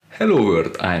Hello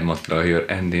world, I'm Attila here,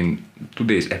 and in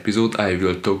today's episode I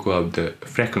will talk about the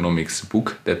Freakonomics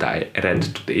book that I read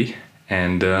today.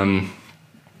 And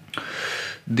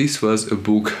this was a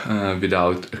book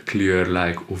without a clear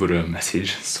overall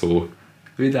message. So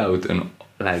without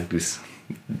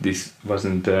this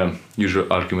wasn't a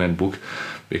usual argument book,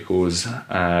 because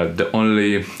the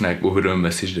only overall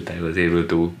message that I was able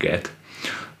to get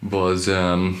was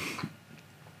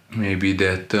maybe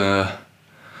that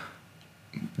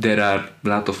there are a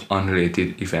lot of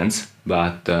unrelated events,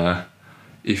 but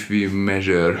if we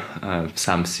measure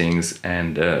some things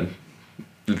and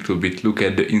little bit look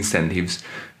at the incentives,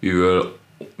 we will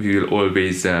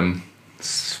always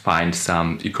find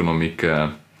some economic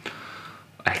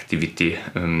activity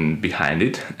behind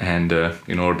it. And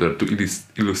in order to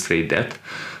illustrate that,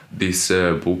 this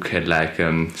book had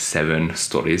 7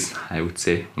 stories, I would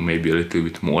say, or maybe a little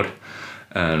bit more,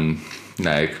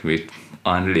 with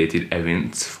unrelated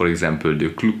events. For example, the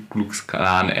Ku Klux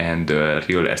Klan and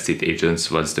real estate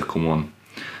agents was the common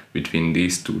between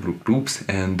these two groups,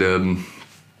 and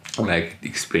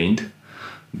explained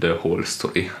the whole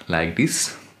story like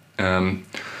this.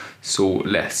 So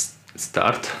let's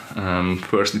start.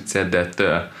 First, it said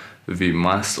that we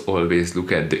must always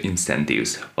look at the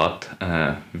incentives. What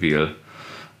will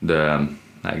the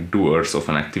doers of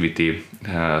an activity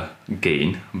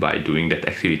gain by doing that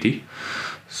activity?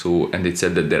 So, and it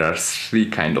said that there are 3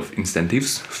 kinds of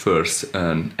incentives. First,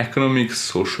 economic,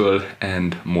 social,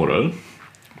 and moral.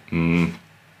 Then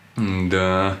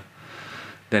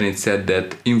it said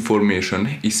that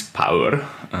information is power.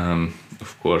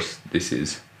 Of course, this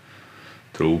is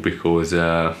true, because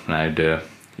the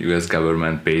US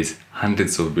government pays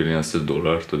hundreds of billions of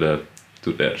dollars to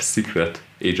their secret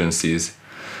agencies,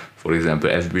 for example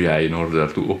FBI, in order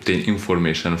to obtain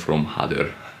information from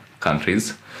other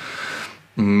countries.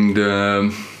 And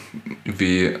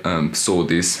we saw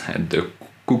this at the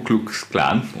Ku Klux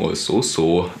Klan also.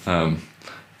 So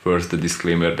first, the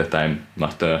disclaimer that I'm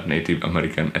not a Native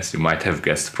American, as you might have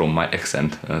guessed from my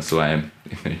accent. So I'm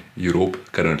in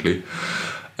Europe currently.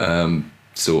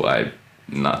 So I'm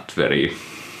not very.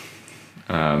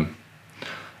 I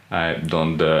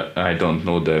don't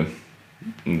know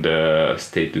the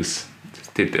status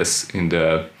in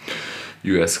the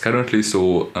US currently.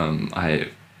 So I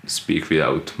speak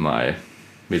without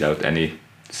any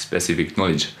specific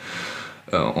knowledge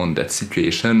on that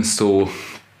situation. So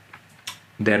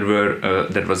there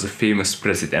was a famous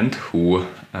president who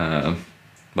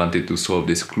wanted to solve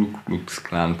this Ku Klux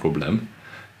Klan problem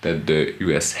that the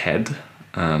US had,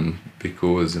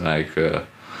 because a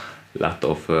lot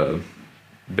of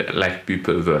black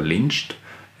people were lynched,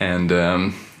 and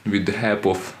with the help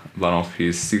of one of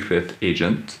his secret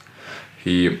agents,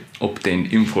 he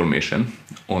obtained information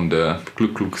on the Ku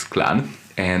Klux Klan,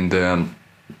 and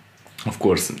of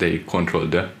course they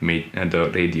controlled the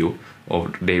radio,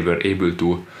 or they were able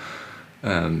to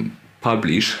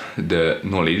publish their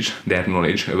knowledge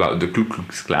about the Ku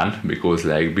Klux Klan, because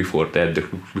before that the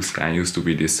Ku Klux Klan used to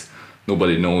be this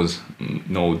nobody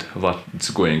knowed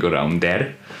what's going around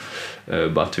there.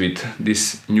 But with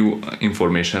this new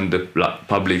information, the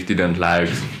public didn't like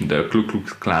the Ku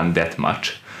Klux Klan that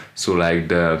much. So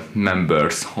the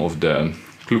members of the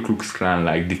Ku Klux Klan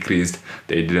decreased.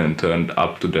 They didn't turn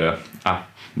up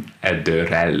at the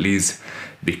rallies,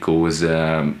 because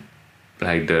the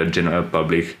general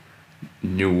public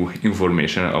knew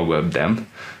information about them.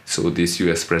 So this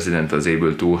US president was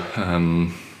able to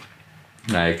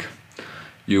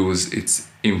use its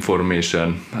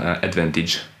information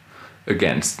advantage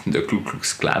against the Ku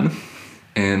Klux Klan.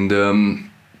 And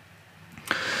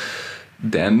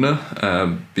then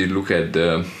we look at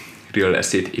the real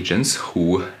estate agents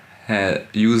who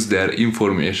use their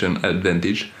information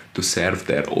advantage to serve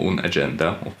their own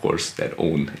agenda, of course their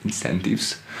own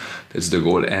incentives. That's the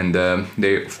goal. And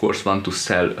they of course want to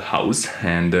sell a house,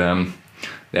 and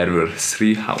there were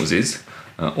 3 houses,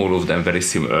 all of them very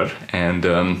similar, and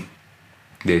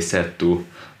they said to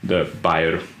the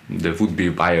would-be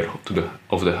buyer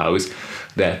of the house,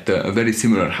 that a very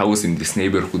similar house in this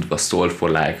neighborhood was sold for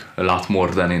a lot more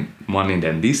money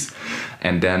than this.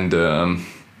 And then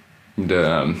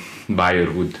the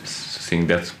buyer would think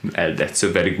that that's a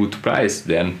very good price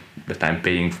then that I'm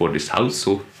paying for this house.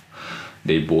 So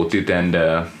they bought it, and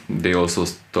they also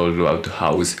told about the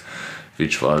house,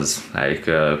 which was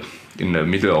in the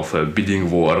middle of a bidding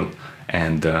war,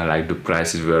 and the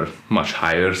prices were much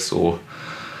higher. So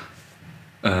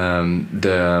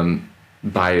the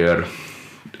buyer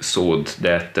thought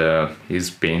that he's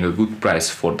paying a good price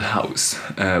for the house.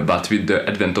 But with the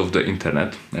advent of the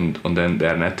internet, and on the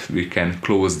internet we can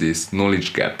close this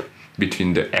knowledge gap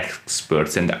between the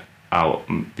experts and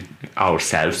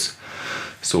ourselves.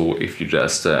 So if you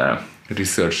just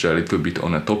research a little bit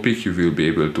on a topic, you will be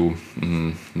able to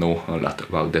know a lot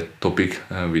about that topic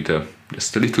with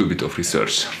just a little bit of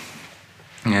research.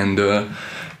 And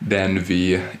then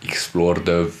we explore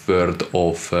the world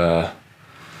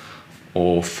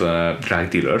of drug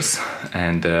dealers,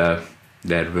 and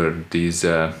there were these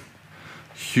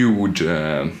huge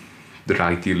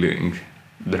drug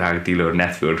dealer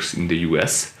networks in the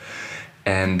US,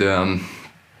 and it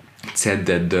said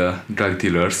that the drug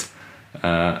dealers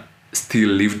still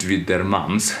lived with their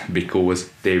moms because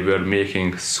they were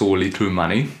making so little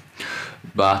money.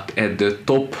 But at the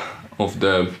top of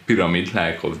the pyramid,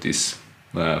 like of this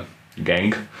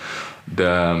gang,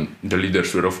 the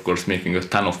leaders were of course making a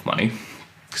ton of money.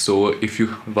 So if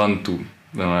you want to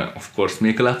of course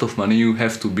make a lot of money, you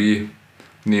have to be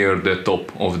near the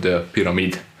top of the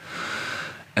pyramid.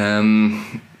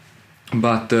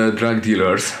 But drug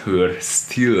dealers were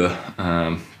still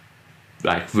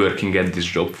like working at this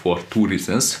job for two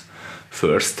reasons.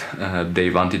 First, they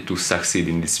wanted to succeed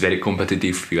in this very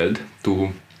competitive field,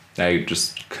 to like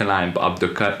just climb up the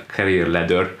career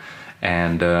ladder,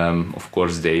 and of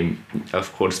course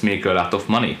make a lot of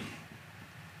money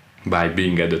by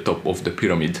being at the top of the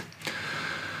pyramid.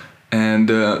 And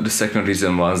the second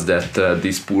reason was that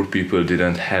these poor people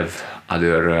didn't have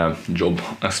other job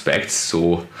aspects,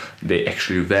 so they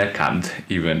actually welcomed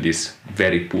even this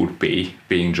very poor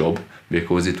paying job,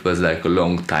 because it was like a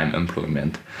long time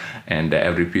employment, and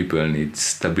every people needs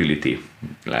stability,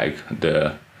 like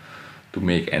to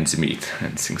make ends meet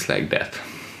and things like that.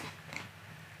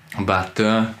 But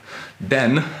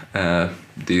then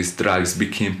these drugs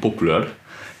became popular,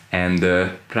 and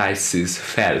prices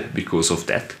fell because of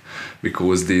that,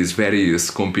 because these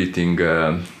various competing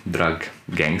drug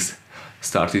gangs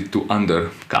started to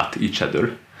undercut each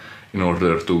other in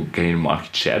order to gain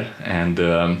market share, and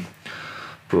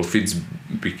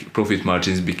profit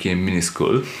margins became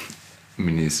minuscule,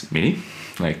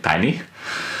 like tiny.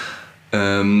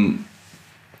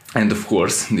 And of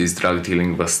course, this drug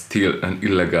dealing was still an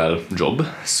illegal job,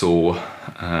 so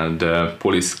the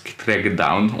police cracked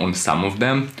down on some of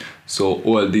them. So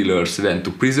all dealers went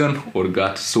to prison or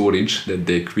got so rich that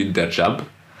they quit their job.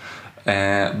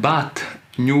 But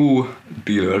new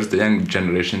dealers, the young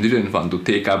generation, didn't want to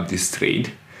take up this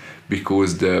trade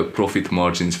because the profit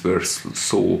margins were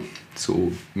so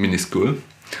minuscule.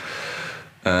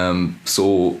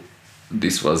 So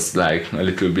this was like a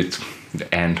little bit the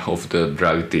end of the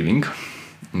drug dealing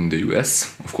in the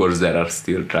US. Of course there are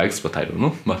still drugs, but I don't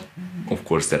know, but of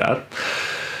course there are.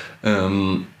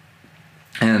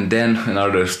 And then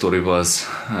another story was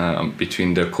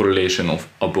between the correlation of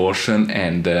abortion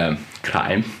and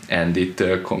crime, and it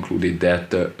concluded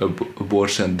that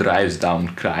abortion drives down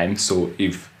crime. So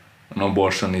if an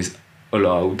abortion is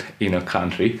allowed in a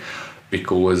country,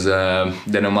 because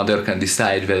then a mother can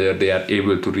decide whether they are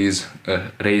able to raise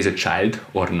a child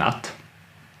or not.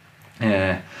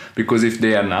 Because if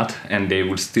they are not, and they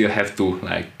would still have to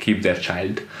like keep their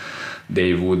child,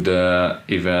 they would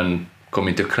even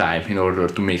commit a crime in order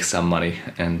to make some money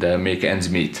and make ends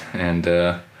meet. And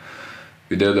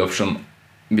with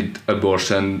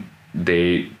abortion,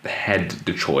 they had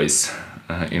the choice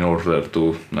in order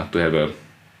to not to have a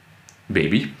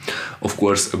baby. Of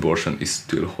course, abortion is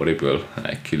still horrible,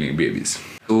 like killing babies.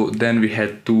 So then we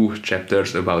had two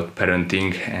chapters about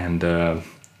parenting and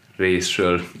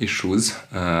racial issues.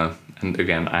 And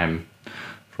again, I'm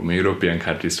from a European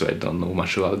country, so I don't know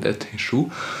much about that issue.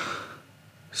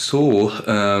 So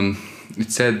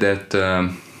it said that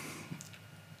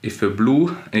if a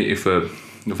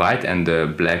white and a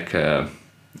black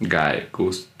guy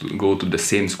go to the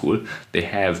same school, they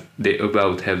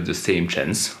about have the same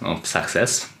chance of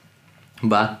success.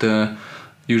 But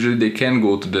usually they can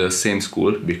go to the same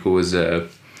school because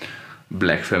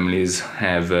black families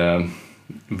have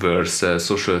worse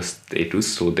social status,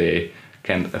 so they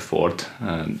can't afford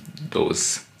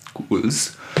those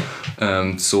schools.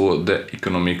 So the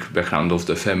economic background of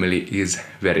the family is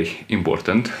very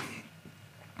important,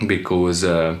 because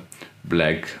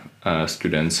black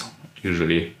students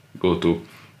usually go to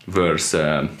worse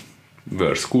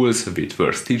schools with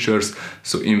worse teachers.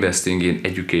 So investing in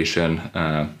education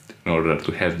in order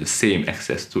to have the same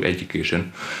access to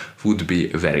education would be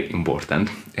very important.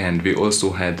 And we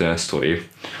also had a story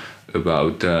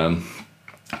about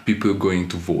people going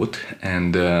to vote,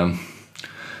 and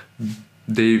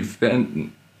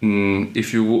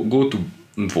if you go to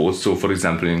vote, so for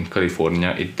example in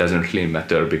California, it doesn't really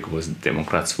matter because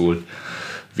Democrats will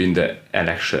win the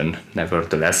election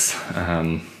nevertheless,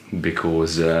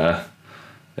 because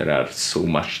there are so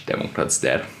much Democrats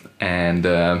there, and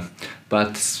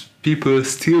but people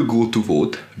still go to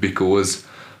vote because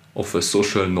of a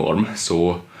social norm.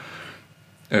 So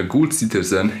a good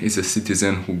citizen is a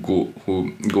citizen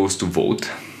who goes to vote.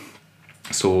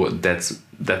 So that's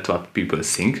what people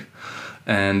think,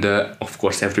 and of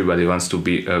course everybody wants to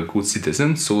be a good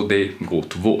citizen, so they go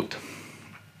to vote.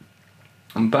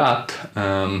 But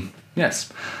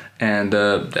yes, and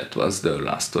that was the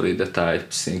last story that I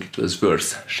think it was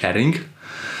worth sharing.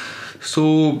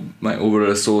 So my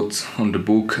overall thoughts on the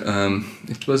book,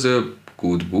 it was a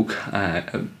good book,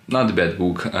 not a bad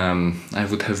book. I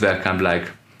would have welcomed like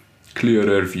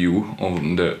clearer view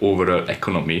on the overall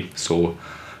economy, so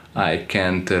I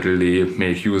can't really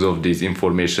make use of these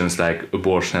informations like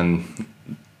abortion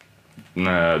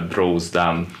draws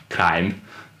down crime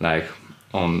like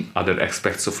on other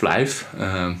aspects of life.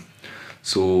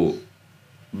 So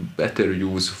better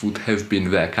use would have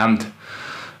been welcomed.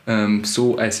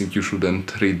 So I think you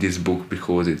shouldn't read this book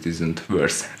because it isn't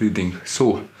worth reading.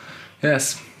 So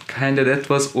yes, kinda that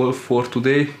was all for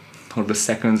today, for the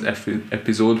second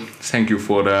episode. Thank you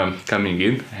for coming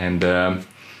in, and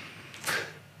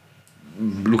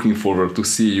looking forward to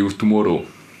see you tomorrow.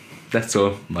 That's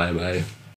all. Bye bye.